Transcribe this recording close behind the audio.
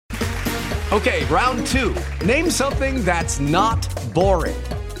Okay, round two. Name something that's not boring.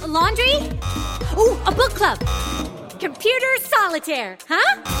 A laundry? Ooh, a book club. Computer solitaire,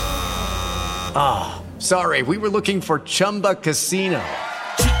 huh? Ah, sorry, we were looking for Chumba Casino.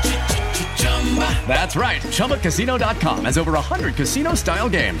 That's right, ChumbaCasino.com has over 100 casino-style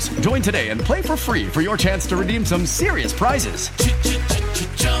games. Join today and play for free for your chance to redeem some serious prizes.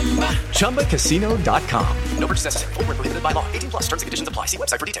 ChumbaCasino.com. No purchase necessary. Void where prohibited by law. 18 plus. Terms and conditions apply. See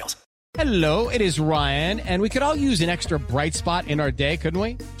website for details. Hello, it is Ryan, and we could all use an extra bright spot in our day, couldn't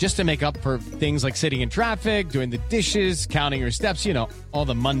we? Just to make up for things like sitting in traffic, doing the dishes, counting your steps, you know, all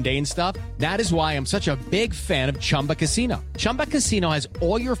the mundane stuff. That is why I'm such a big fan of Chumba Casino. Chumba Casino has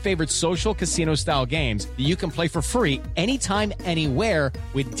all your favorite social casino-style games that you can play for free anytime, anywhere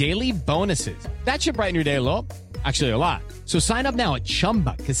with daily bonuses. That should brighten your day a little. Actually, a lot. So sign up now at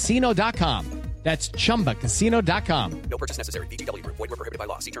ChumbaCasino.com. That's ChumbaCasino.com. No purchase necessary. VGW Group. Void where prohibited by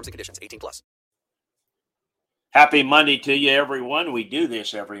law. See terms and conditions. 18 plus. Happy Monday to you, everyone. We do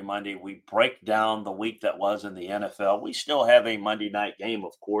this every Monday. We break down the week that was in the NFL. We still have a Monday night game,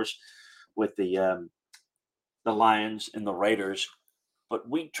 of course, with the Lions and the Raiders. But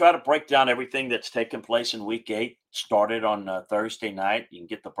we try to break down everything that's taken place in Week 8. Started on Thursday night. You can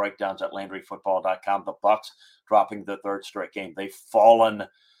get the breakdowns at LandryFootball.com. The Bucs dropping the third straight game. They've fallen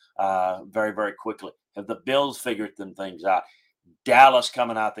very, very quickly. Have the Bills figured them things out? Dallas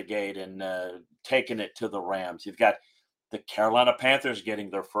coming out the gate and taking it to the Rams. You've got the Carolina Panthers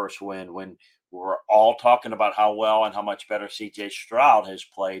getting their first win when we're all talking about how well and how much better C.J. Stroud has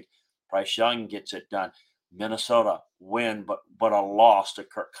played. Bryce Young gets it done. Minnesota win, but a loss to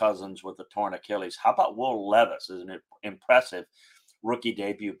Kirk Cousins with a torn Achilles. How about Will Levis? Isn't it impressive? Rookie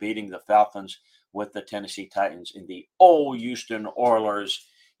debut beating the Falcons with the Tennessee Titans in the old Houston Oilers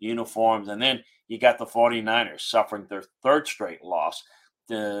uniforms. And then you got the 49ers suffering their third straight loss,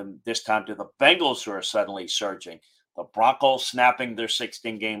 this time to the Bengals, who are suddenly surging. The Broncos snapping their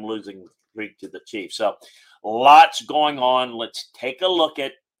 16-game losing streak to the Chiefs. So lots going on. Let's take a look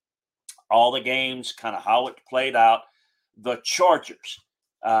at all the games, kind of how it played out. The Chargers,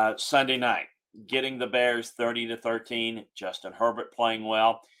 Sunday night, getting the Bears 30-13. Justin Herbert playing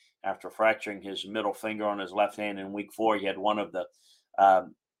well after fracturing his middle finger on his left hand in Week 4. He had one of the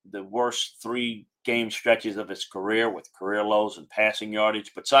worst 3-game stretches of his career with career lows in passing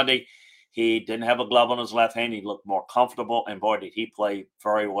yardage. But Sunday, he didn't have a glove on his left hand. He looked more comfortable, and boy, did he play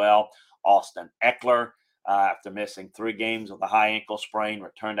very well. Austin Eckler, after missing 3 games with a high ankle sprain,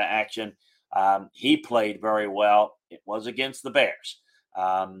 returned to action. He played very well. It was against the Bears.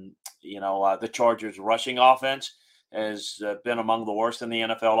 The Chargers' rushing offense has been among the worst in the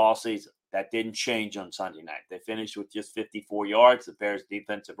NFL all season. That didn't change on Sunday night. They finished with just 54 yards. The Bears'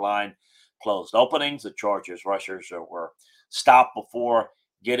 defensive line closed openings. The Chargers' rushers were stopped before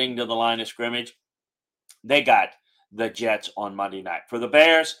getting to the line of scrimmage. They got the Jets on Monday night. For the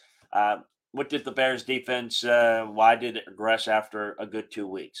Bears, what did the Bears' defense, why did it regress after a good 2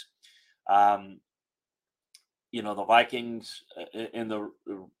 weeks? The Vikings and the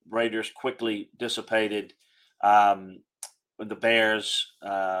Raiders quickly dissipated. The Bears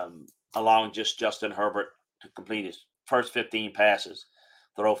allowing just Justin Herbert to complete his first 15 passes,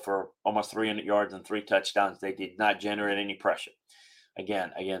 throw for almost 300 yards and 3 touchdowns. They did not generate any pressure.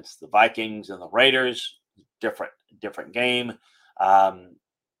 Again, against the Vikings and the Raiders, different game.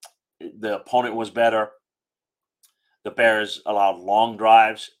 The opponent was better. The Bears allowed long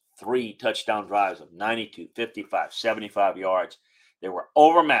drives, 3 touchdown drives of 92, 55, 75 yards. They were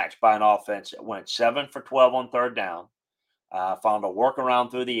overmatched by an offense that went 7 for 12 on third down. Found a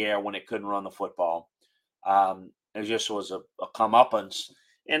workaround through the air when it couldn't run the football. It just was a comeuppance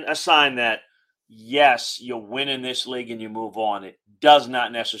and a sign that, yes, you'll win in this league and you move on. It does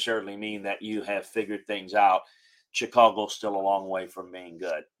not necessarily mean that you have figured things out. Chicago's still a long way from being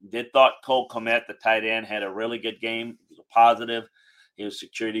good. Did thought Cole Kmet, the tight end, had a really good game. He was a positive. He was a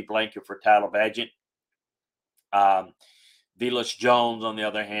security blanket for Tyler Bagent. Velus Jones, on the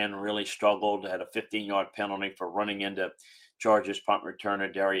other hand, really struggled. Had a 15-yard penalty for running into Chargers punt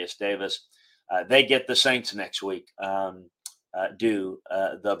returner Darius Davis. They get the Saints next week, the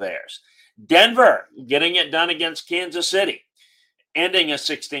Bears. Denver getting it done against Kansas City, ending a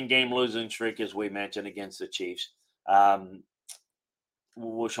 16-game losing streak, as we mentioned, against the Chiefs.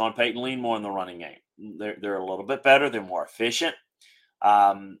 Will Sean Payton lean more in the running game? They're a little bit better. They're more efficient.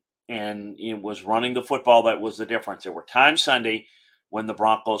 And it was running the football that was the difference. There were times Sunday when the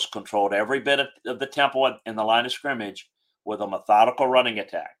Broncos controlled every bit of the tempo in the line of scrimmage with a methodical running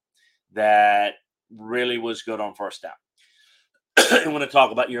attack that really was good on first down. I want to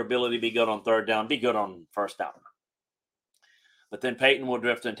talk about your ability to be good on third down, be good on first down. But then Peyton will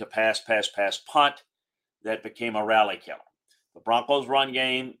drift into pass, punt. That became a rally killer. The Broncos' run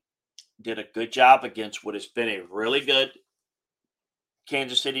game did a good job against what has been a really good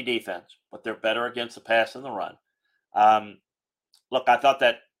Kansas City defense, but they're better against the pass and the run. Look, I thought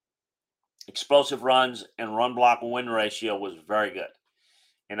that explosive runs and run block win ratio was very good.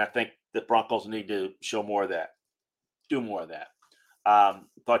 And I think the Broncos need to show more of that, do more of that.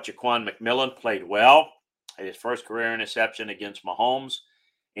 Thought Jaquan McMillan played well. Had his first career interception against Mahomes,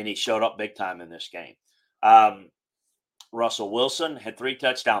 and he showed up big time in this game. Russell Wilson had 3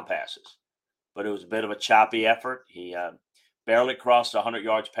 touchdown passes, but it was a bit of a choppy effort. He barely crossed 100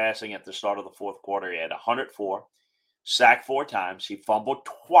 yards passing at the start of the fourth quarter. He had 104, sacked 4 times. He fumbled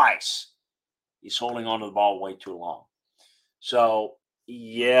twice. He's holding on to the ball way too long. So,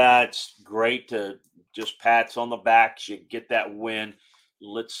 yeah, it's great to just pats on the back. You get that win.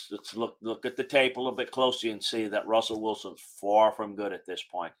 Let's look at the tape a little bit closely and see that Russell Wilson's far from good at this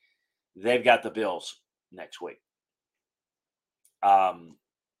point. They've got the Bills next week. The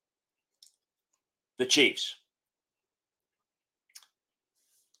Chiefs.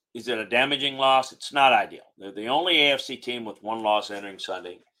 Is it a damaging loss? It's not ideal. They're the only AFC team with 1 loss entering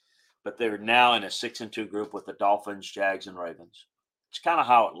Sunday, but they're now in a 6-2 group with the Dolphins, Jags, and Ravens. It's kind of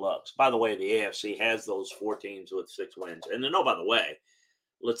how it looks. By the way, the AFC has those 4 teams with 6 wins. And then, by the way,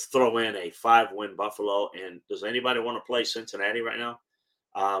 let's throw in a 5-win Buffalo. And does anybody want to play Cincinnati right now?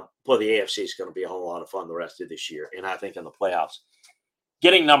 Boy, the AFC is going to be a whole lot of fun the rest of this year. And I think in the playoffs,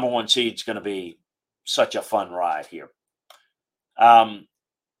 getting number 1 seed is going to be such a fun ride here.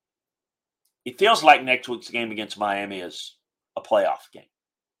 It feels like next week's game against Miami is a playoff game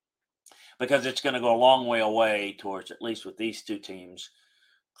because it's going to go a long way away towards, at least with these 2 teams,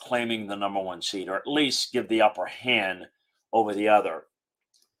 claiming the number 1 seed, or at least give the upper hand over the other.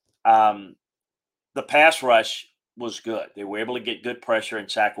 The pass rush was good. They were able to get good pressure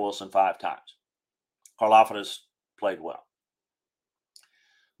and sack Wilson 5 times. Karlaftis played well.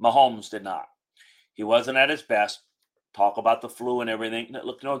 Mahomes did not. He wasn't at his best. Talk about the flu and everything.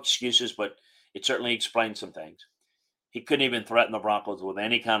 Look, no excuses, but it certainly explained some things. He couldn't even threaten the Broncos with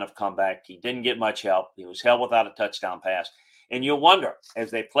any kind of comeback. He didn't get much help. He was held without a touchdown pass. And you wonder,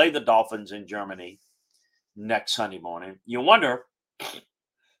 as they play the Dolphins in Germany next Sunday morning, you wonder,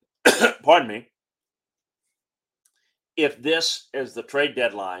 pardon me, if this is the trade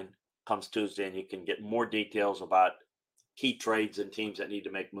deadline comes Tuesday and you can get more details about key trades and teams that need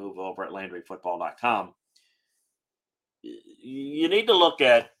to make move over at LandryFootball.com, you need to look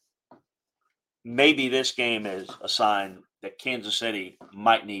at maybe this game is a sign that Kansas City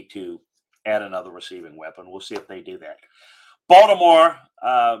might need to add another receiving weapon. We'll see if they do that. Baltimore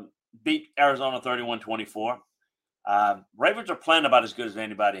beat Arizona 31-24. Ravens are playing about as good as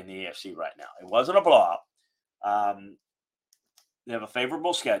anybody in the AFC right now. It wasn't a blowout. They have a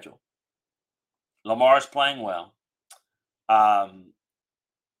favorable schedule. Lamar's playing well. I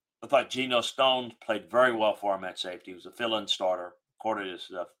thought Geno Stone played very well for him at safety. He was a fill-in starter. Recorded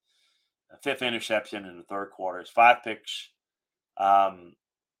his 5th interception in the 3rd quarter. His 5 picks.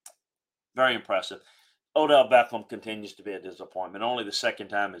 Very impressive. Odell Beckham continues to be a disappointment. Only the 2nd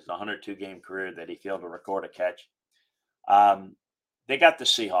time in his 102-game career that he failed to record a catch. They got the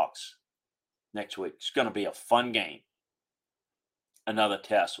Seahawks next week. It's going to be a fun game. Another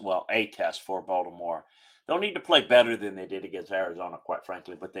test. Well, a test for Baltimore. They'll need to play better than they did against Arizona, quite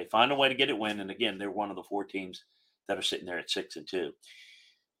frankly, but they find a way to get it win. And again, they're one of the 4 teams that are sitting there at 6-2.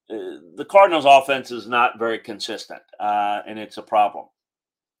 The Cardinals' offense is not very consistent, and it's a problem.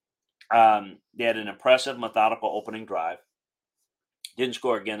 They had an impressive, methodical opening drive. Didn't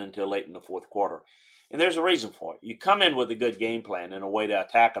score again until late in the 4th quarter. And there's a reason for it. You come in with a good game plan and a way to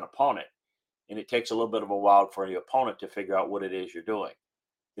attack an opponent, and it takes a little bit of a while for the opponent to figure out what it is you're doing.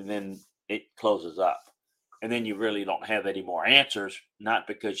 And then it closes up. And then you really don't have any more answers, not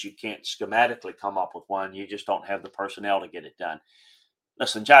because you can't schematically come up with one. You just don't have the personnel to get it done.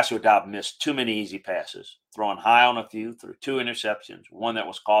 Listen, Joshua Dobbs missed too many easy passes, throwing high on a few, threw 2 interceptions, one that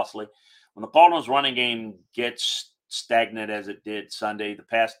was costly. When the Cardinals' running game gets stagnant as it did Sunday, the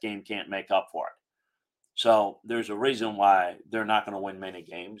pass game can't make up for it. So there's a reason why they're not going to win many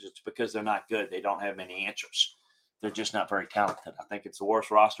games. It's because they're not good. They don't have many answers. They're just not very talented. I think it's the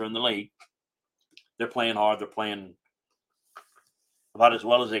worst roster in the league. They're playing hard. They're playing about as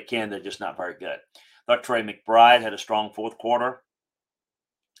well as they can. They're just not very good. I thought Trey McBride had a strong 4th quarter.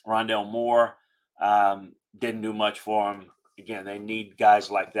 Rondale Moore didn't do much for him. Again, they need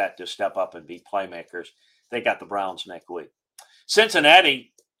guys like that to step up and be playmakers. They got the Browns next week.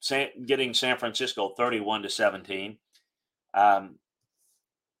 Cincinnati getting San Francisco 31-17. I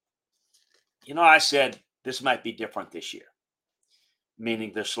said this might be different this year.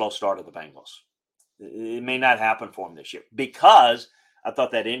 meaning the slow start of the Bengals. It may not happen for him this year because I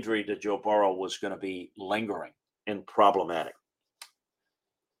thought that injury to Joe Burrow was going to be lingering and problematic.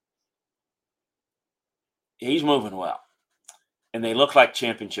 He's moving well, and they look like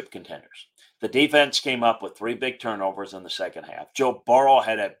championship contenders. The defense came up with 3 big turnovers in the second half. Joe Burrow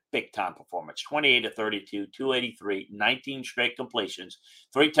had a big-time performance, 28-32, 283, 19 straight completions,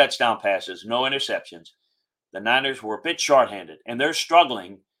 3 touchdown passes, no interceptions. The Niners were a bit shorthanded, and they're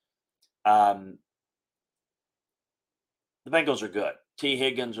struggling. The Bengals are good. T.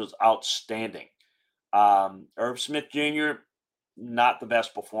 Higgins was outstanding. Irv Smith Jr., not the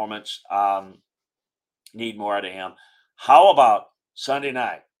best performance. Need more out of him. How about Sunday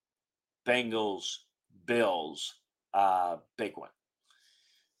night? Bengals, Bills, big one.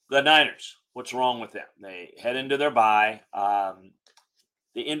 The Niners, what's wrong with them? They head into their bye.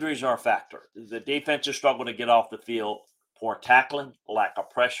 The injuries are a factor. The defense has struggled to get off the field. Poor tackling, lack of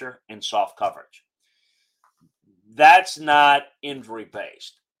pressure, and soft coverage. That's not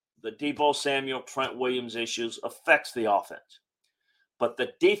injury-based. The Deebo Samuel, Trent Williams issues affects the offense. But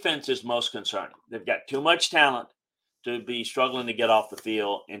the defense is most concerning. They've got too much talent to be struggling to get off the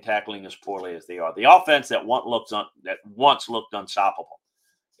field and tackling as poorly as they are. The offense that once looked unstoppable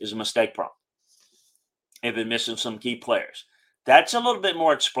is mistake-prone. They've been missing some key players. That's a little bit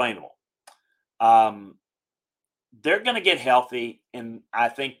more explainable. They're going to get healthy, and I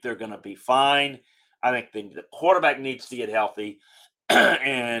think they're going to be fine. I think the quarterback needs to get healthy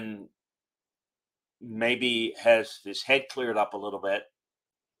and maybe has his head cleared up a little bit,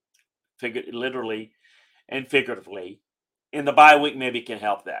 literally and figuratively. In the bye week, maybe can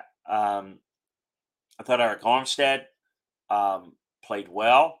help that. I thought Eric Armstead played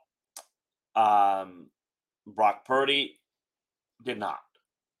well. Brock Purdy did not.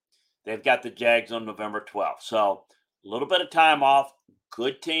 They've got the Jags on November 12th. So a little bit of time off.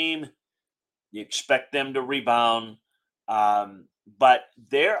 Good team. You expect them to rebound. But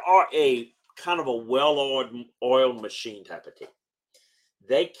there are a kind of a well-oiled machine type of team.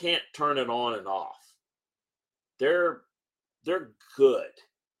 They can't turn it on and off. They're good.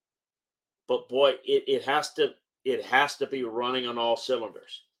 But boy, it has to be running on all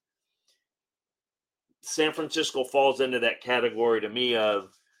cylinders. San Francisco falls into that category to me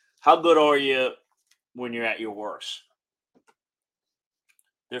of how good are you when you're at your worst?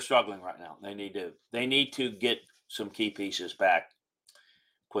 They're struggling right now. They need to get some key pieces back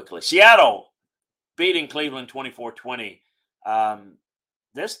quickly. Seattle beating Cleveland 24-20.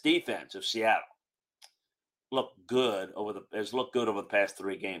 This defense of Seattle looked good over the past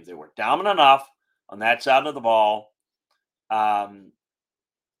 3 games. They were dominant enough on that side of the ball.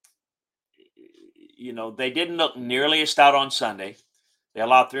 They didn't look nearly as stout on Sunday. They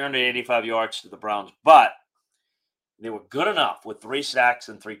allowed 385 yards to the Browns, but they were good enough with 3 sacks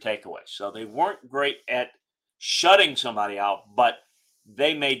and 3 takeaways. So they weren't great at shutting somebody out, but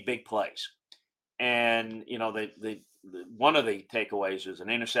they made big plays. And, one of the takeaways was an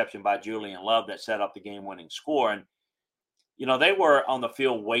interception by Julian Love that set up the game-winning score. And, they were on the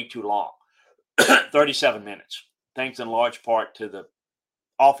field way too long, 37 minutes, thanks in large part to the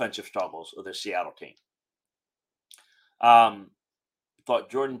offensive struggles of the Seattle team.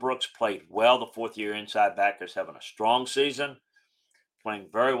 Thought Jordan Brooks played well. The 4th-year inside backer is having a strong season, playing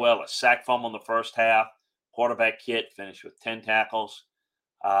very well. A sack fumble in the first half. Quarterback Kit finished with 10 tackles.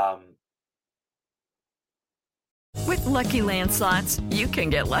 With Lucky Land Slots, you can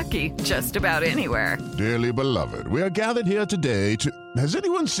get lucky just about anywhere. Dearly beloved, we are gathered here today to... Has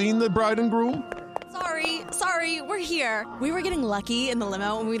anyone seen the bride and groom? Sorry, we're here. We were getting lucky in the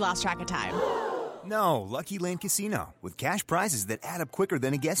limo and we lost track of time. No, Lucky Land Casino, with cash prizes that add up quicker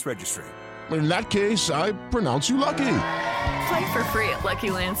than a guest registry. In that case, I pronounce you lucky. Play for free at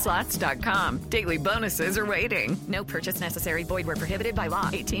LuckyLandSlots.com. Daily bonuses are waiting. No purchase necessary. Void where prohibited by law.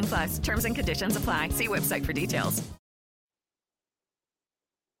 18+. Terms and conditions apply. See website for details.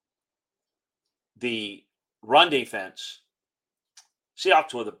 The run defense,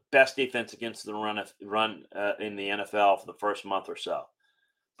 Seahawks were the best defense against the run in the NFL for the first month or so.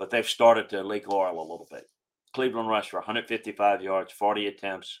 But they've started to leak oil a little bit. Cleveland rushed for 155 yards, 40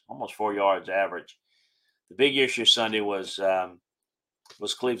 attempts, almost 4 yards average. The big issue Sunday was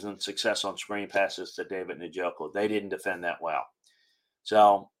Cleveland's success on screen passes to David Njoku. They didn't defend that well.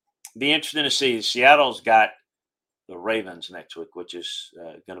 So be interesting to see. Seattle's got the Ravens next week, which is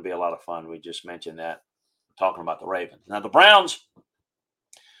going to be a lot of fun. We just mentioned that, talking about the Ravens. Now the Browns,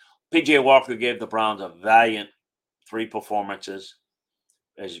 P.J. Walker gave the Browns a valiant 3 performances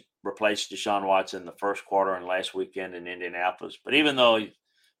as he replaced Deshaun Watson the first quarter and last weekend in Indianapolis. But even though he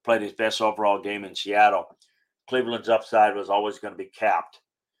played his best overall game in Seattle, Cleveland's upside was always going to be capped.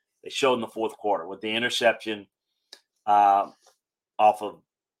 They showed in the fourth quarter with the interception off of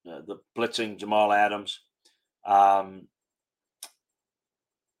the blitzing Jamal Adams.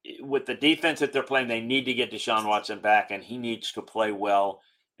 With the defense that they're playing, they need to get Deshaun Watson back, and he needs to play well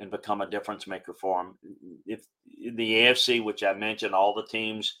and become a difference maker for him. If the AFC, which I mentioned, all the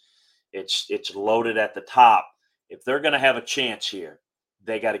teams, it's loaded at the top. If they're going to have a chance here,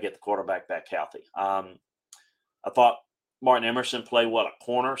 they got to get the quarterback back healthy. I thought Martin Emerson played well at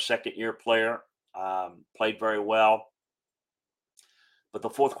corner, second-year player, played very well. But the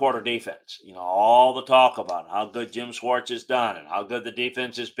fourth quarter defense, all the talk about how good Jim Schwartz has done and how good the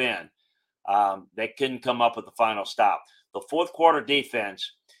defense has been, they couldn't come up with the final stop. The fourth quarter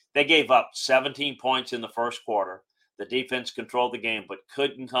defense, they gave up 17 points in the first quarter. The defense controlled the game, but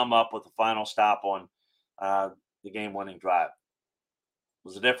couldn't come up with the final stop on the game-winning drive. It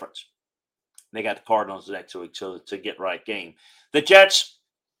was the difference. They got the Cardinals next week, so it's a get-right game. The Jets,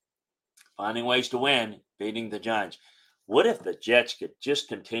 finding ways to win, beating the Giants. What if the Jets could just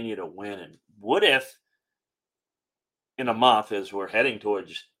continue to win? And what if in a month, as we're heading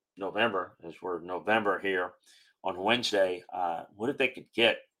towards November, as we're November here on Wednesday, what if they could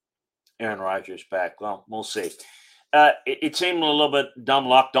get Aaron Rodgers back? Well, we'll see. It seemed a little bit dumb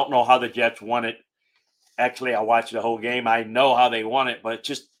luck. Don't know how the Jets won it. Actually, I watched the whole game. I know how they won it, but it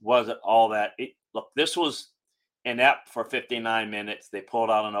just wasn't all that. Look, this was inept for 59 minutes. They pulled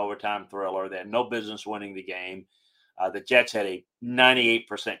out an overtime thriller. They had no business winning the game. The Jets had a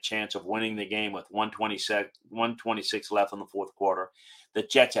 98% chance of winning the game with 126 left in the fourth quarter. The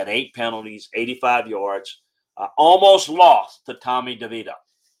Jets had 8 penalties, 85 yards, almost lost to Tommy DeVito.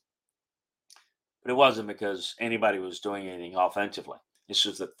 But it wasn't because anybody was doing anything offensively. This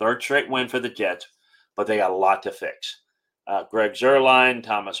was the third straight win for the Jets, but they got a lot to fix. Greg Zuerlein,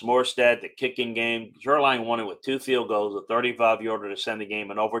 Thomas Morstead, the kicking game. Zuerlein won it with 2 field goals, a 35-yarder to send the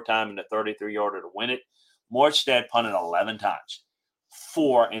game in overtime and a 33-yarder to win it. Morstead punted 11 times,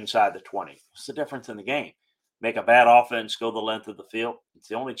 4 inside the 20. What's the difference in the game? Make a bad offense go the length of the field. It's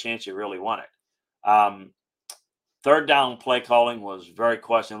the only chance you really won it. Third down play calling was very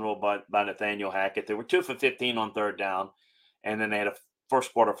questionable by Nathaniel Hackett. They were 2 for 15 on third down, and then they had a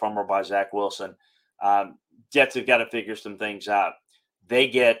first quarter fumble by Zach Wilson. Jets have got to figure some things out. They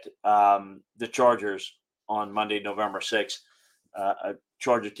get the Chargers on Monday, November 6th, a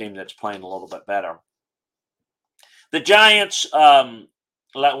Charger team that's playing a little bit better. The Giants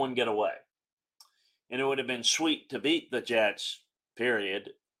let one get away. And it would have been sweet to beat the Jets,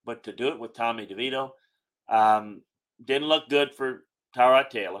 period. But to do it with Tommy DeVito didn't look good for Tyrod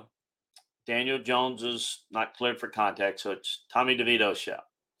Taylor. Daniel Jones is not cleared for contact, so it's Tommy DeVito's show.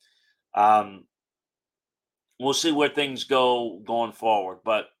 We'll see where things go going forward.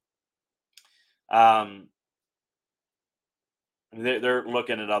 But they're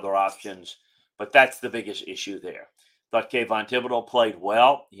looking at other options. But that's the biggest issue there. Thought Kayvon Thibodeau played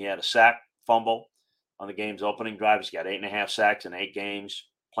well. He had a sack, fumble on the game's opening drive. He's got 8.5 sacks in 8 games,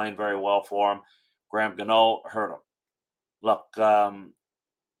 playing very well for him. Graham Gano hurt him. Look,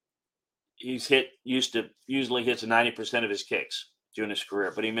 usually hits 90% of his kicks during his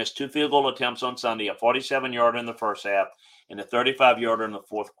career, but he missed 2 field goal attempts on Sunday, a 47-yarder in the first half and a 35-yarder in the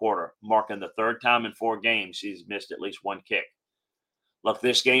fourth quarter, marking the third time in 4 games he's missed at least 1 kick. Look,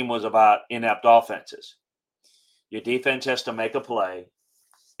 this game was about inept offenses. Your defense has to make a play,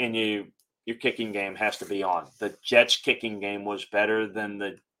 and your kicking game has to be on. The Jets' kicking game was better than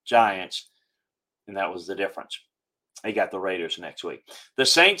the Giants, and that was the difference. They got the Raiders next week. The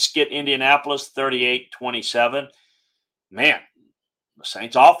Saints get Indianapolis 38-27. Man, the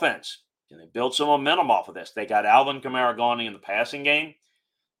Saints' offense, can they build some momentum off of this? They got Alvin Kamara going in the passing game.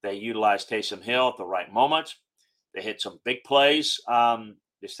 They utilized Taysom Hill at the right moments. They hit some big plays.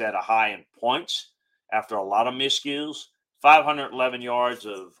 They set a high in points after a lot of miscues. 511 yards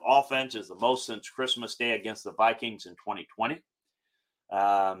of offense is the most since Christmas Day against the Vikings in 2020.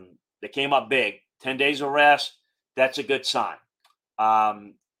 They came up big. 10 days of rest, that's a good sign.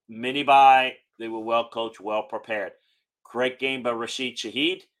 Mini bye, they were well coached, well prepared. Great game by Rashid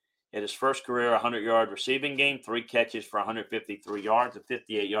Shaheed. At his first career 100-yard receiving game, 3 catches for 153 yards, a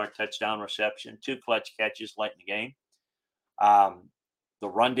 58-yard touchdown reception, 2 clutch catches late in the game. The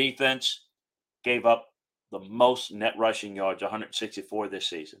run defense gave up the most net rushing yards, 164 this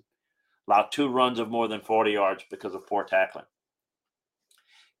season. Allowed 2 runs of more than 40 yards because of poor tackling.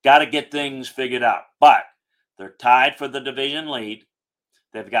 Got to get things figured out. But they're tied for the division lead.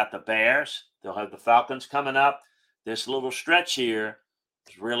 They've got the Bears. They'll have the Falcons coming up. This little stretch here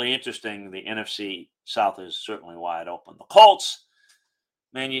is really interesting. The NFC South is certainly wide open. The Colts,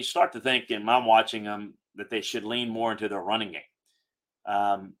 man, you start to think, and I'm watching them, that they should lean more into their running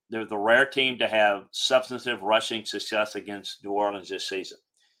game. They're the rare team to have substantive rushing success against New Orleans this season.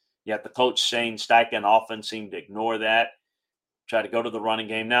 Yet the coach Shane Steichen often seemed to ignore that, try to go to the running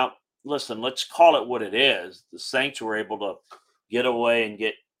game. Now, listen, let's call it what it is. The Saints were able to get away and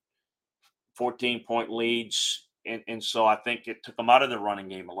get 14-point leads, and so I think it took them out of the running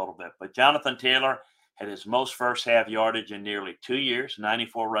game a little bit. But Jonathan Taylor had his most first-half yardage in nearly 2 years,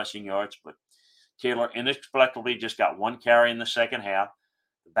 94 rushing yards, but Taylor inexplicably just got one carry in the second half.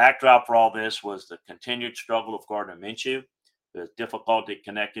 The backdrop for all this was the continued struggle of Gardner Minshew, the difficulty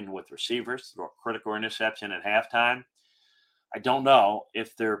connecting with receivers through a critical interception at halftime. I don't know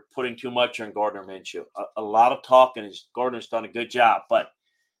if they're putting too much on Gardner Minshew. A lot of talk, and Gardner's done a good job, but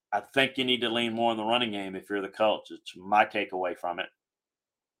I think you need to lean more on the running game if you're the coach. It's my takeaway from it.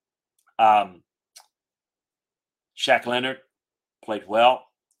 Shaq Leonard played well.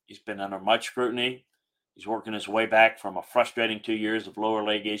 He's been under much scrutiny. He's working his way back from a frustrating 2 years of lower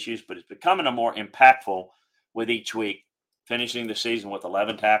leg issues, but he's becoming a more impactful with each week, finishing the season with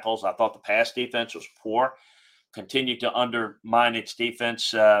 11 tackles. I thought the pass defense was poor, continued to undermine its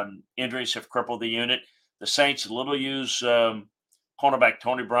defense. Injuries have crippled the unit. The Saints' little-used cornerback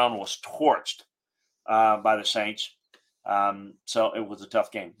Tony Brown was torched by the Saints. So it was a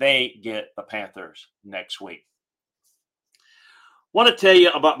tough game. They get the Panthers next week. Want to tell you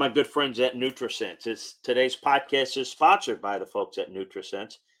about my good friends at NutriSense. Today's podcast is sponsored by the folks at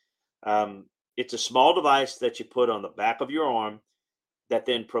NutriSense. It's a small device that you put on the back of your arm that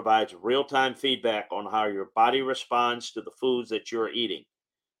then provides real-time feedback on how your body responds to the foods that you're eating,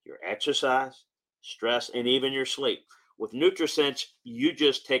 your exercise, stress, and even your sleep. With NutriSense, you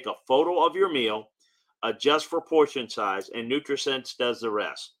just take a photo of your meal, adjust for portion size, and NutriSense does the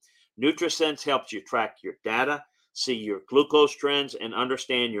rest. NutriSense helps you track your data, see your glucose trends, and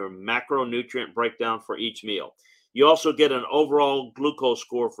understand your macronutrient breakdown for each meal. You also get an overall glucose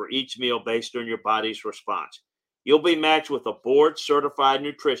score for each meal based on your body's response. You'll be matched with a board-certified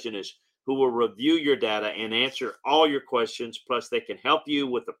nutritionist who will review your data and answer all your questions, plus they can help you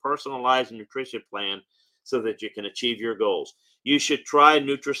with a personalized nutrition plan so that you can achieve your goals. You should try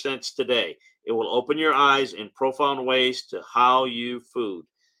NutriSense today. It will open your eyes in profound ways to how your food,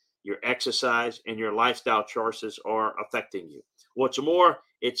 your exercise, and your lifestyle choices are affecting you. What's more,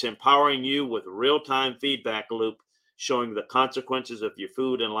 it's empowering you with a real-time feedback loop showing the consequences of your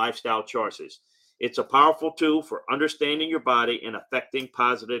food and lifestyle choices. It's a powerful tool for understanding your body and affecting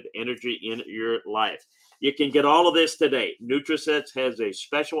positive energy in your life. You can get all of this today. NutriSense has a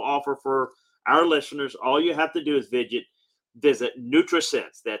special offer for our listeners. All you have to do is visit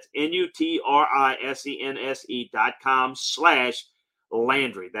NutriSense. That's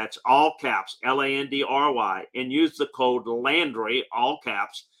NutriSense.com/Landry. That's all caps, Landry, and use the code Landry, all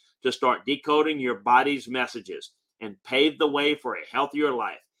caps, to start decoding your body's messages and pave the way for a healthier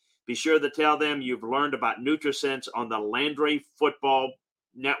life. Be sure to tell them you've learned about NutriSense on the Landry Football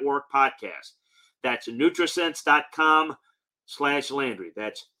Network podcast. That's NutriSense.com/Landry.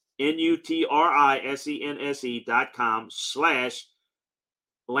 That's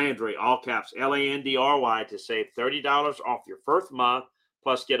NutriSense.com/Landry, all caps, Landry, to save $30 off your first month,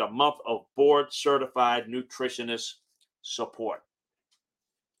 plus get a month of board-certified nutritionist support.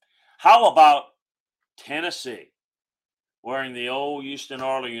 How about Tennessee wearing the old Houston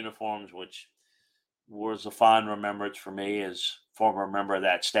Oilers uniforms, which was a fond remembrance for me as former member of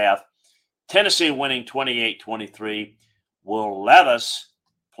that staff. Tennessee winning 28-23. Will Levis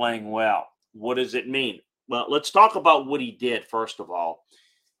playing well. What does it mean? Well, let's talk about what he did, first of all.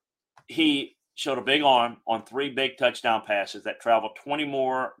 He showed a big arm on 3 big touchdown passes that traveled 20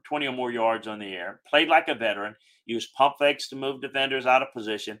 or more yards on the air, played like a veteran, used pump fakes to move defenders out of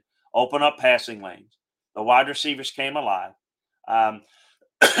position, open up passing lanes. The wide receivers came alive.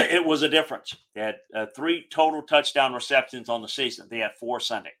 It was a difference. They had 3 total touchdown receptions on the season. They had 4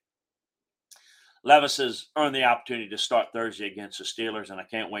 Sunday. Levis has earned the opportunity to start Thursday against the Steelers, and I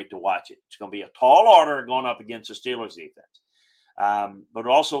can't wait to watch it. It's going to be a tall order going up against the Steelers defense. But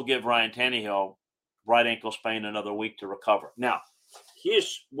also give Ryan Tannehill right ankle sprain another week to recover. Now,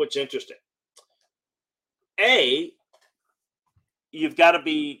 here's what's interesting. You've got to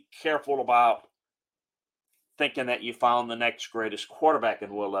be careful about thinking that you found the next greatest quarterback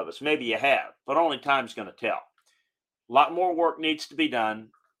in Will Levis. Maybe you have, but only time's going to tell. A lot more work needs to be done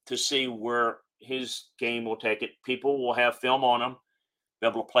to see where his game will take it. People will have film on him, be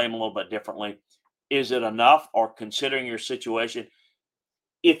able to play him a little bit differently. Is it enough? Or considering your situation,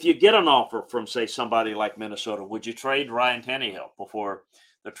 if you get an offer from, say, somebody like Minnesota, would you trade Ryan Tannehill before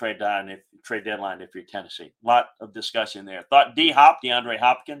the trade deadline if you're Tennessee? A lot of discussion there. Thought DeAndre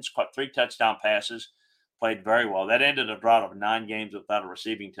Hopkins caught 3 touchdown passes played very well. That ended a drought of 9 games without a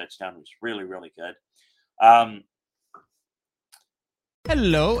receiving touchdown. It was really, really good.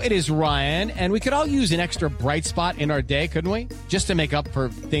 Hello, it is Ryan, and we could all use an extra bright spot in our day, couldn't we? Just to make up for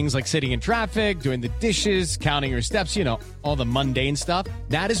things like sitting in traffic, doing the dishes, counting your steps, all the mundane stuff.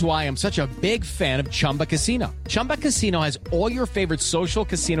 That is why I'm such a big fan of Chumba Casino. Chumba Casino has all your favorite social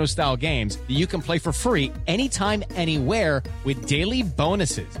casino-style games that you can play for free anytime, anywhere with daily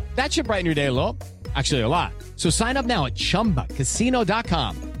bonuses. That should brighten your day a little. Actually, a lot. So sign up now at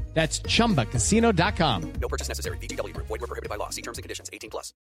ChumbaCasino.com. That's ChumbaCasino.com. No purchase necessary. VGW Group. Void where prohibited by law. See terms and conditions.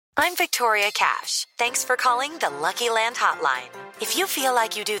 18+. I'm Victoria Cash. Thanks for calling the Lucky Land Hotline. If you feel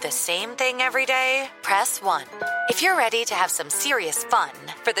like you do the same thing every day, press 1. If you're ready to have some serious fun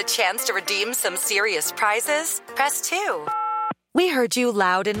for the chance to redeem some serious prizes, press 2. We heard you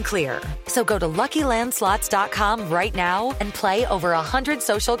loud and clear. So go to LuckyLandSlots.com right now and play over 100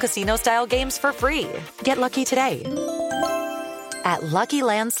 social casino-style games for free. Get lucky today at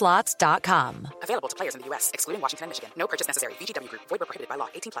LuckyLandSlots.com. Available to players in the U.S., excluding Washington and Michigan. No purchase necessary. VGW Group. Void where prohibited by law.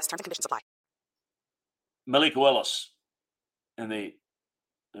 18+. Terms and conditions apply. Malik Willis and the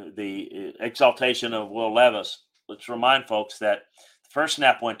exaltation of Will Levis. Let's remind folks that the first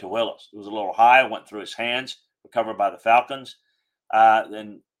snap went to Willis. It was a little high, went through his hands, recovered by the Falcons.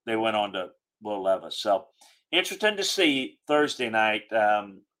 Then they went on to Will Levis. So interesting to see Thursday night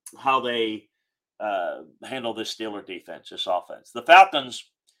how they handle this Steeler defense, this offense. The Falcons,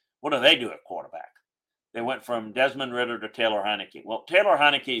 what do they do at quarterback? They went from Desmond Ridder to Taylor Heineke. Well, Taylor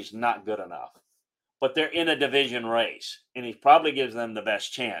Heineke is not good enough, but they're in a division race, and he probably gives them the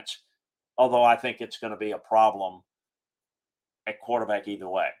best chance, although I think it's going to be a problem at quarterback either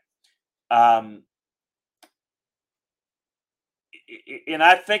way. And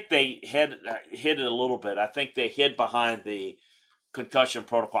I think they hid it a little bit. I think they hid behind the concussion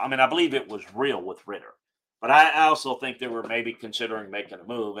protocol. I mean, I believe it was real with Ridder, but I also think they were maybe considering making a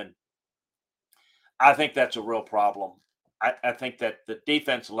move, and I think that's a real problem. I think that the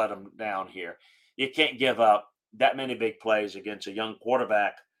defense let them down here. You can't give up that many big plays against a young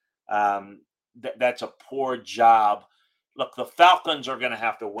quarterback. That's a poor job. Look, the Falcons are going to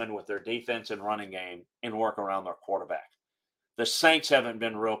have to win with their defense and running game and work around their quarterback. The Saints haven't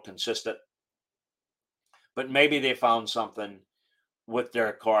been real consistent, but maybe they found something with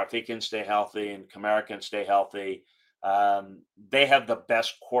Derek Carr. If he can stay healthy and Kamara can stay healthy, they have the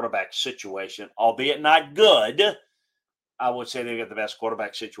best quarterback situation, albeit not good. I would say they got the best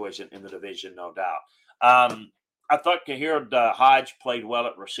quarterback situation in the division, no doubt. I thought Kahir Hodge played well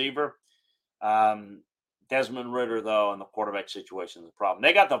at receiver. Desmond Ridder, though, in the quarterback situation is a problem.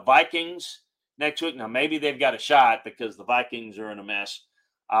 They got the Vikings next week. Now, maybe they've got a shot because the Vikings are in a mess,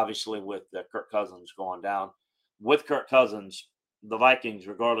 obviously, with Kirk Cousins going down. With Kirk Cousins, the Vikings,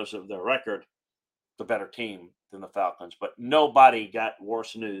 regardless of their record, the better team than the Falcons. But nobody got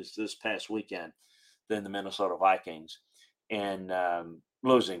worse news this past weekend than the Minnesota Vikings and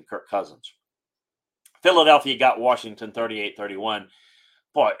losing Kirk Cousins. Philadelphia got Washington 38-31.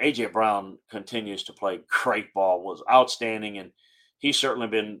 Boy, A.J. Brown continues to play great ball, was outstanding, and he's certainly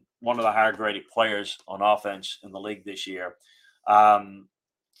been one of the higher-graded players on offense in the league this year.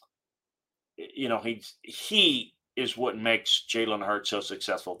 He is what makes Jalen Hurts so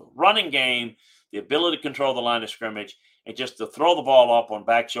successful. The running game, the ability to control the line of scrimmage, and just to throw the ball up on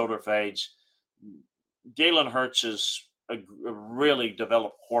back shoulder fades. Jalen Hurts is a really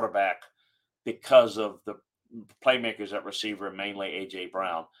developed quarterback because of the playmakers at receiver, mainly A.J.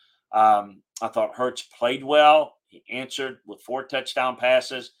 Brown. I thought Hurts played well. He answered with 4 touchdown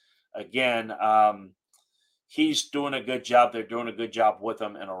passes. Again, he's doing a good job. They're doing a good job with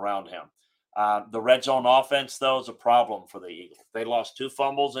him and around him. The red zone offense, though, is a problem for the Eagles. They lost 2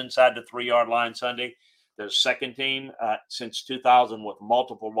 fumbles inside the 3-yard line Sunday. They're the second team since 2000 with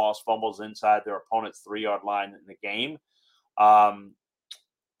multiple lost fumbles inside their opponent's 3-yard line in the game.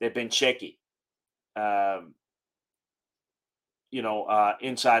 They've been shaky,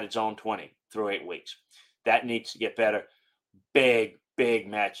 inside its own 20 through 8 weeks. That needs to get better. Big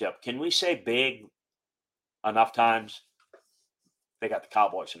matchup. Can we say big enough times? They got the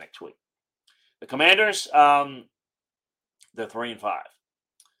Cowboys next week. The Commanders, they're 3-5.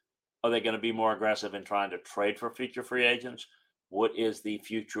 Are they going to be more aggressive in trying to trade for future free agents? What is the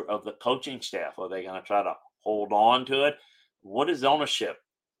future of the coaching staff? Are they going to try to hold on to it? What is ownership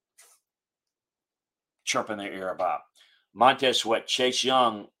chirping their ear about? Montez Sweat, Chase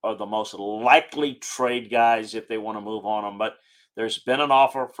Young are the most likely trade guys if they want to move on them. But there's been an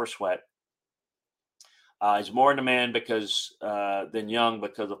offer for Sweat. He's more in demand than Young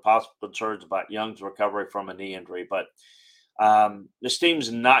because of possible concerns about Young's recovery from a knee injury. But this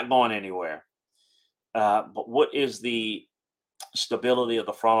team's not going anywhere. But what is the stability of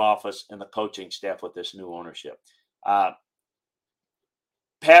the front office and the coaching staff with this new ownership? Pass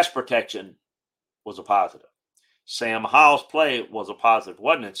protection was a positive. Sam Howell's play was a positive.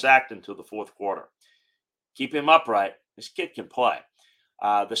 Wasn't sacked until the fourth quarter. Keep him upright. This kid can play.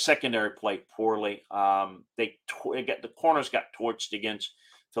 The secondary played poorly. The corners got torched against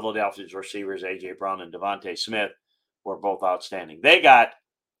Philadelphia's receivers, A.J. Brown and Devontae Smith, were both outstanding. They got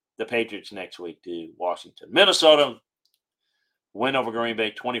the Patriots next week to Washington. Minnesota win over Green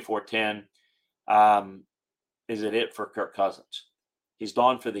Bay 24-10. Is it for Kirk Cousins? He's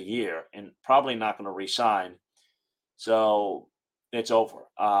gone for the year and probably not going to re-sign. So it's over.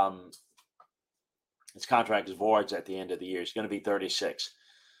 His contract is void at the end of the year. He's going to be 36.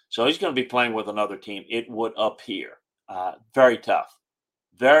 So he's going to be playing with another team, it would appear. Very tough.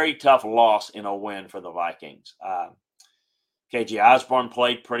 Very tough loss in a win for the Vikings. KJ Osborne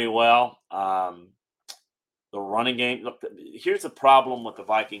played pretty well. The running game. Look, here's the problem with the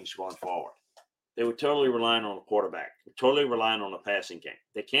Vikings going forward. They were totally relying on the quarterback. They're totally relying on the passing game.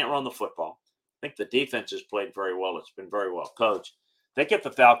 They can't run the football. I think the defense has played very well. It's been very well coached. They get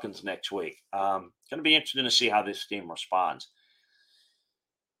the Falcons next week. Going to be interesting to see how this team responds.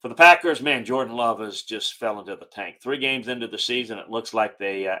 For the Packers, man, Jordan Love has just fell into the tank. 3 games into the season, it looks like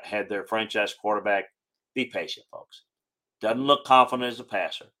they had their franchise quarterback. Be patient, folks. Doesn't look confident as a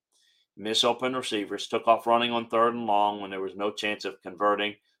passer. Miss open receivers. Took off running on 3rd and long when there was no chance of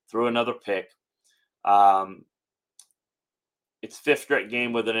converting. Threw another pick. It's 5th straight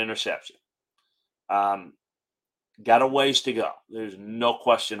game with an interception. Got a ways to go. There's no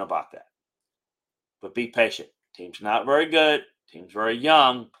question about that. But be patient. Team's not very good. Team's very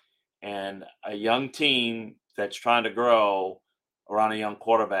young. And a young team that's trying to grow around a young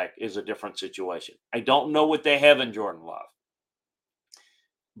quarterback is a different situation. I don't know what they have in Jordan Love.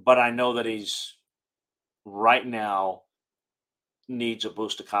 But I know that he's right now needs a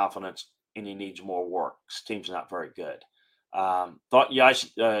boost of confidence and he needs more work. His team's not very good. Thought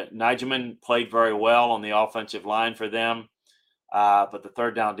Nijman played very well on the offensive line for them, but the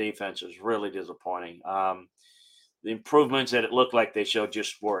 3rd down defense was really disappointing. The improvements that it looked like they showed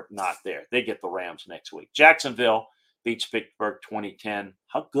just were not there. They get the Rams next week. Jacksonville beats Pittsburgh 20-10.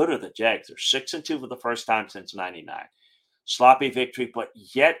 How good are the Jags? They're 6-2 for the first time since '99. Sloppy victory, but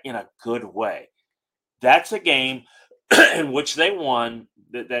yet in a good way. That's a game in which they won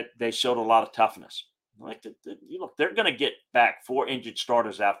that they showed a lot of toughness. Like they're going to get back 4 injured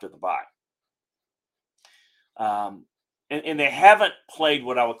starters after the bye. And they haven't played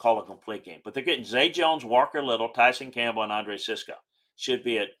what I would call a complete game. But they're getting Zay Jones, Walker Little, Tyson Campbell, and Andre Cisco. Should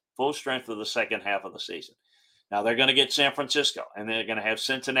be at full strength for the second half of the season. Now they're going to get San Francisco, and they're going to have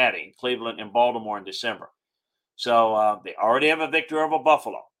Cincinnati, and Cleveland, and Baltimore in December. So they already have a victory over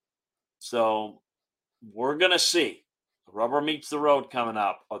Buffalo. So we're going to see. The rubber meets the road coming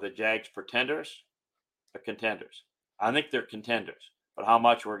up. Are the Jags pretenders or contenders? I think they're contenders, but how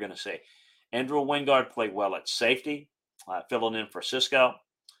much we're going to see. Andrew Wingard played well at safety, filling in for Cisco.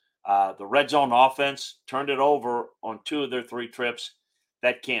 The red zone offense turned it over on 2 of their 3 trips.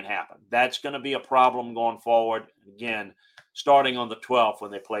 That can't happen. That's going to be a problem going forward. Again, starting on the 12th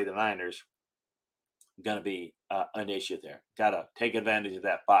when they play the Niners, going to be an issue there. Got to take advantage of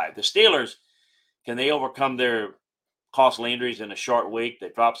that bye. The Steelers, can they overcome their costly injuries in a short week? They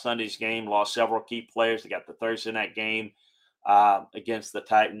dropped Sunday's game, lost several key players. They got the Thursday night game against the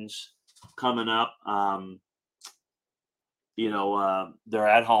Titans coming up. They're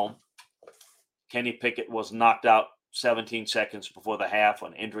at home. Kenny Pickett was knocked out 17 seconds before the half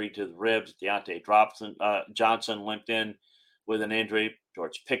on injury to the ribs. Deontay Johnson limped in with an injury.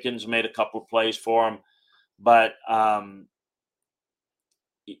 George Pickens made a couple of plays for him. But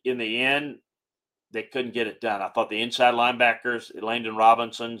in the end, they couldn't get it done. I thought the inside linebackers, Landon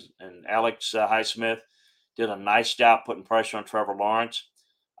Robinson and Alex Highsmith, did a nice job putting pressure on Trevor Lawrence.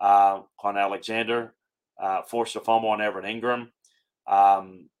 Quan Alexander forced a fumble on Everett Ingram.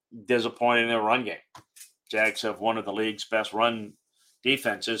 Disappointing in their run game. Jags have one of the league's best run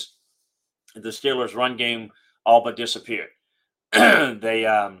defenses. The Steelers' run game all but disappeared.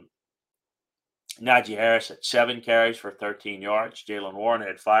 Najee Harris had 7 carries for 13 yards. Jaylen Warren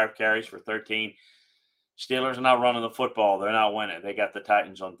had 5 carries for 13. Steelers are not running the football. They're not winning. They got the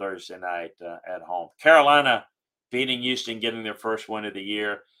Titans on Thursday night at home. Carolina beating Houston, getting their first win of the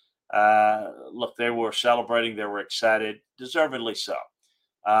year. Look, they were celebrating. They were excited, deservedly so.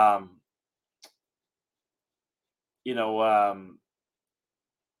 The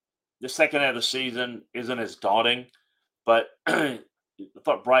second half of the season isn't as daunting, but I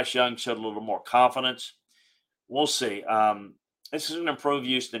thought Bryce Young showed a little more confidence. We'll see. this is an improved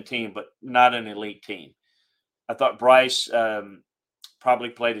Houston team, but not an elite team. I thought Bryce definitely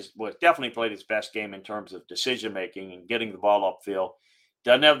played his best game in terms of decision making and getting the ball upfield.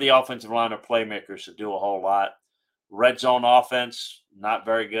 Doesn't have the offensive line of playmakers to do a whole lot. Red zone offense, not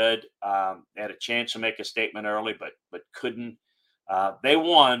very good. Had a chance to make a statement early, but couldn't. They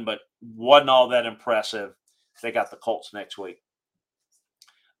won, but wasn't all that impressive. They got the Colts next week.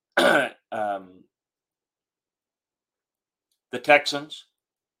 The Texans.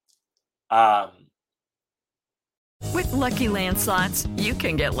 With Lucky Land Slots, you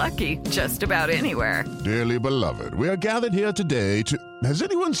can get lucky just about anywhere. Dearly beloved, we are gathered here today to... Has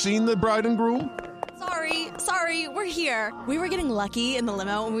anyone seen the bride and groom? Sorry, we're here. We were getting lucky in the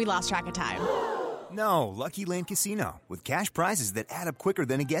limo and we lost track of time. No, Lucky Land Casino, with cash prizes that add up quicker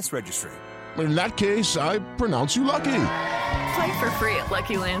than a guest registry. In that case, I pronounce you lucky. Play for free at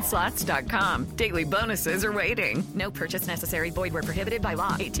LuckyLandSlots.com. Daily bonuses are waiting. No purchase necessary. Void where prohibited by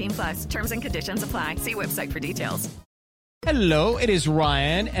law. 18+. Terms and conditions apply. See website for details. Hello, it is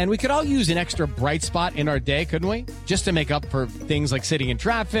Ryan, and we could all use an extra bright spot in our day, couldn't we? Just to make up for things like sitting in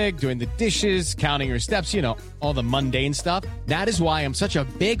traffic, doing the dishes, counting your steps, all the mundane stuff. That is why I'm such a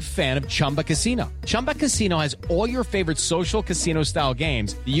big fan of Chumba Casino. Chumba Casino has all your favorite social casino-style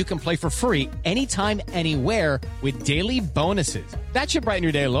games that you can play for free anytime, anywhere with daily bonuses. That should brighten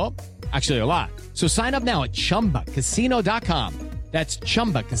your day a little. Actually, a lot. So sign up now at ChumbaCasino.com. That's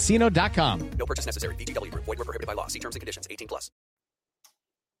ChumbaCasino.com. No purchase necessary. VGW Group. Void where prohibited by law. See terms and conditions. 18+.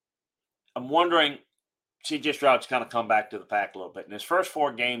 I'm wondering, C.J. Stroud's kind of come back to the pack a little bit. In his first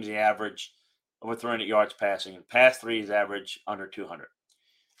 4 games, he averaged over 300 yards passing. In past 3, he's averaged under 200.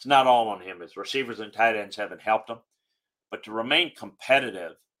 It's not all on him. His receivers and tight ends haven't helped him. But to remain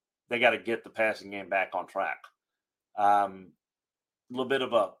competitive, they got to get the passing game back on track. A little bit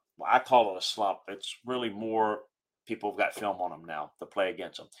of I call it a slump. It's really more people have got film on him now to play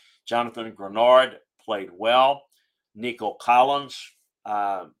against him. Jonathan Grenard played well. Nico Collins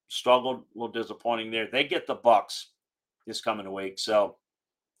struggled, a little disappointing there. They get the Bucs this coming week, so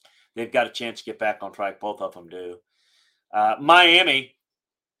they've got a chance to get back on track. Both of them do. Miami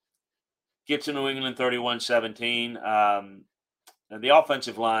gets to New England 31-17. And the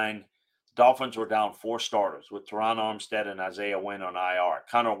offensive line, Dolphins were down 4 starters with Teron Armstead and Isaiah Wynn on IR.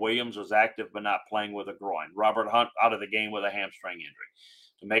 Connor Williams was active but not playing with a groin. Robert Hunt out of the game with a hamstring injury.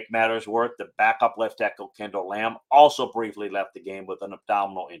 To make matters worse, the backup left tackle Kendall Lamb also briefly left the game with an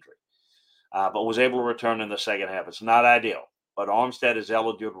abdominal injury, but was able to return in the second half. It's not ideal, but Armstead is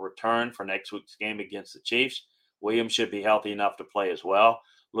eligible to return for next week's game against the Chiefs. Williams should be healthy enough to play as well.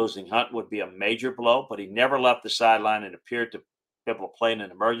 Losing Hunt would be a major blow, but he never left the sideline and appeared to be able to play in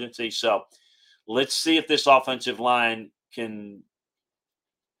an emergency. So let's see if this offensive line can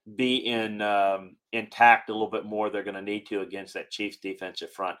be intact a little bit more. They're going to need to against that Chiefs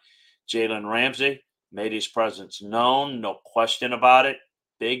defensive front. Jalen Ramsey made his presence known, no question about it.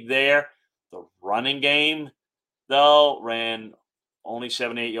 Big there. The running game, though, ran only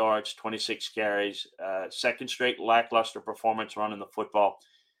 78 yards, 26 carries. Second straight lackluster performance running the football.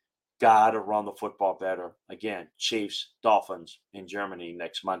 Got to run the football better. Again, Chiefs, Dolphins in Germany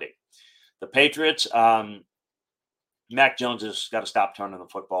next Monday. The Patriots, Mac Jones has got to stop turning the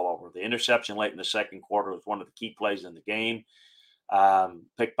football over. The interception late in the second quarter was one of the key plays in the game,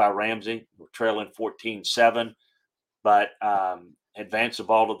 picked by Ramsey. We're trailing 14-7, but advanced the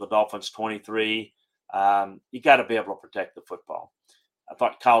ball to the Dolphins 23. You got to be able to protect the football. I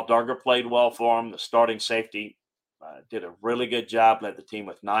thought Kyle Duggar played well for him. The starting safety did a really good job, led the team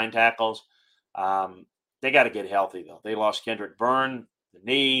with 9 tackles. They got to get healthy, though. They lost Kendrick Byrne, the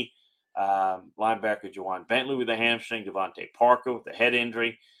knee, linebacker Juwan Bentley with a hamstring, Devontae Parker with a head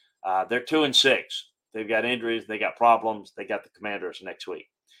injury. They're 2-6. They've got injuries. They got problems. They got the Commanders next week.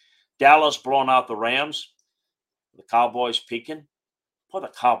 Dallas blowing out the Rams. The Cowboys peaking. Boy, the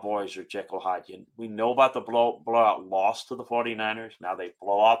Cowboys are Jekyll Hyde. We know about the blowout loss to the 49ers. Now they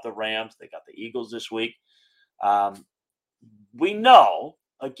blow out the Rams. They got the Eagles this week. We know,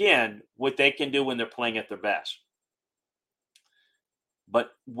 again, what they can do when they're playing at their best.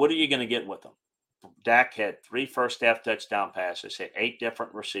 But what are you going to get with them? Dak had 3 first-half touchdown passes, hit 8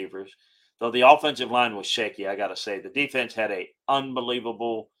 different receivers. Though the offensive line was shaky, I got to say, the defense had an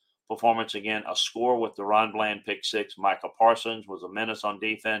unbelievable performance again. A score with Deron Bland pick 6. Michael Parsons was a menace on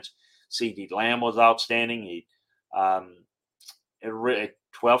defense. CeeDee Lamb was outstanding. He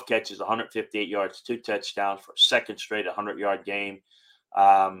 12 catches, 158 yards, 2 touchdowns for a second straight 100-yard game.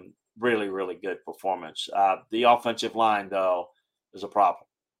 Really, really good performance. The offensive line, though, is a problem.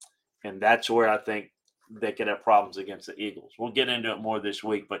 And that's where I think they could have problems against the Eagles. We'll get into it more this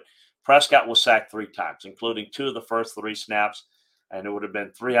week, but Prescott was sacked 3 times, including 2 of the first 3 snaps. and it would have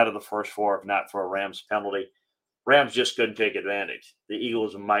been 3 out of the first 4 if not for a Rams penalty. Rams just couldn't take advantage. The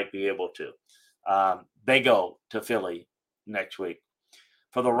Eagles might be able to. They go to Philly next week.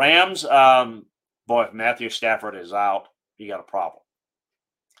 For the Rams, if Matthew Stafford is out, you got a problem.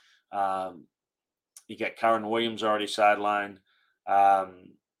 You got Kyren Williams already sidelined.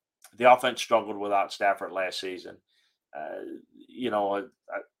 The offense struggled without Stafford last season. Aaron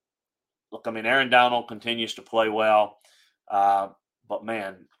Donald continues to play well. But,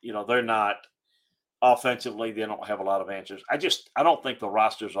 man, they're not offensively. They don't have a lot of answers. I don't think the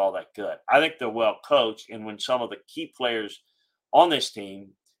roster's all that good. I think they're well coached. And when some of the key players on this team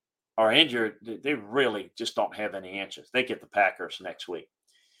are injured, they really just don't have any answers. They get the Packers next week.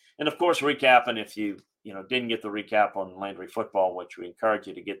 And, of course, recapping, if you didn't get the recap on Landry Football, which we encourage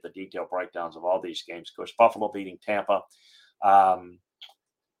you to get the detailed breakdowns of all these games. Of course, Buffalo beating Tampa.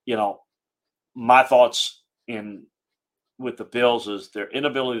 My thoughts with the Bills is their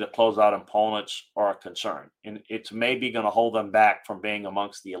inability to close out opponents are a concern. And it's maybe going to hold them back from being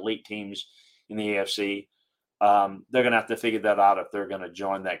amongst the elite teams in the AFC. They're going to have to figure that out if they're going to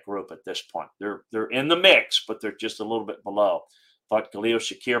join that group at this point. They're in the mix, but they're just a little bit below. Thought Khalil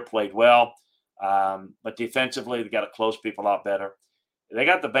Shakir played well, but defensively, they got to close people out better. They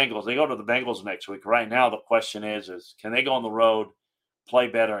got the Bengals. They go to the Bengals next week. Right now, the question is can they go on the road, play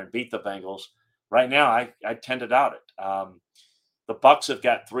better, and beat the Bengals? Right now, I tend to doubt it. The Bucs have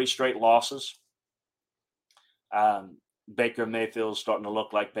got 3 straight losses. Baker Mayfield's starting to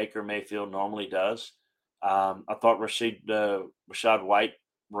look like Baker Mayfield normally does. I thought Rashad White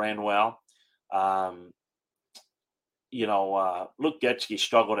ran well. Luke Getsky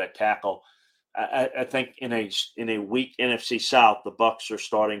struggled at tackle. I think in a weak NFC South, the Bucs are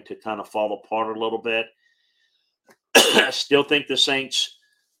starting to kind of fall apart a little bit. I still think the Saints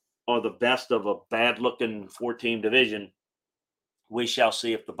are the best of a bad-looking 4-team division. We shall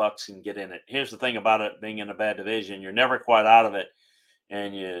see if the Bucs can get in it. Here's the thing about it being in a bad division. You're never quite out of it,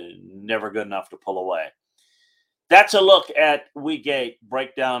 and you're never good enough to pull away. That's a look at Week 8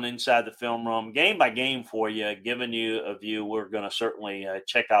 breakdown inside the film room, game by game for you, giving you a view. We're going to certainly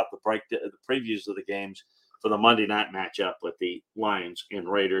check out the previews of the games for the Monday night matchup with the Lions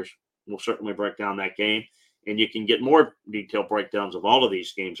and Raiders. We'll certainly break down that game. And you can get more detailed breakdowns of all of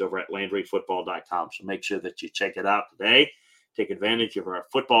these games over at LandryFootball.com. So make sure that you check it out today. Take advantage of our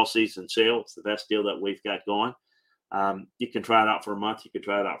football season sale. It's the best deal that we've got going. You can try it out for a month. You can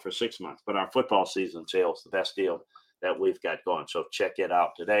try it out for 6 months. But our football season sale is the best deal that we've got going. So check it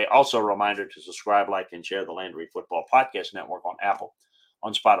out today. Also, a reminder to subscribe, like, and share the Landry Football Podcast Network on Apple,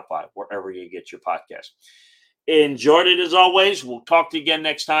 on Spotify, wherever you get your podcast. Enjoyed it as always. We'll talk to you again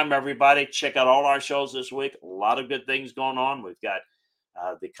next time, everybody. Check out all our shows this week. A lot of good things going on. We've got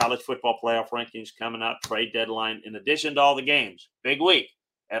the college football playoff rankings coming up, trade deadline, in addition to all the games. Big week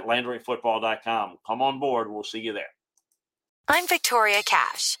at LandryFootball.com. Come on board. We'll see you there. I'm Victoria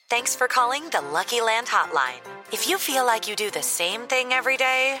Cash. Thanks for calling the Lucky Land Hotline. If you feel like you do the same thing every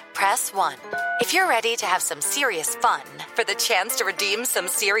day, press 1. If you're ready to have some serious fun for the chance to redeem some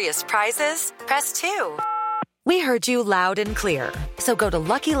serious prizes, press 2. We heard you loud and clear. So go to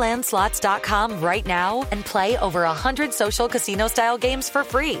LuckyLandSlots.com right now and play over 100 social casino-style games for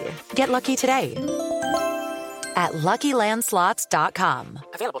free. Get lucky today at LuckyLandSlots.com.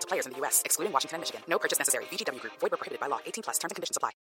 Available to players in the U.S., excluding Washington and Michigan. No purchase necessary. VGW Group. Void where prohibited by law. 18+. Terms and conditions apply.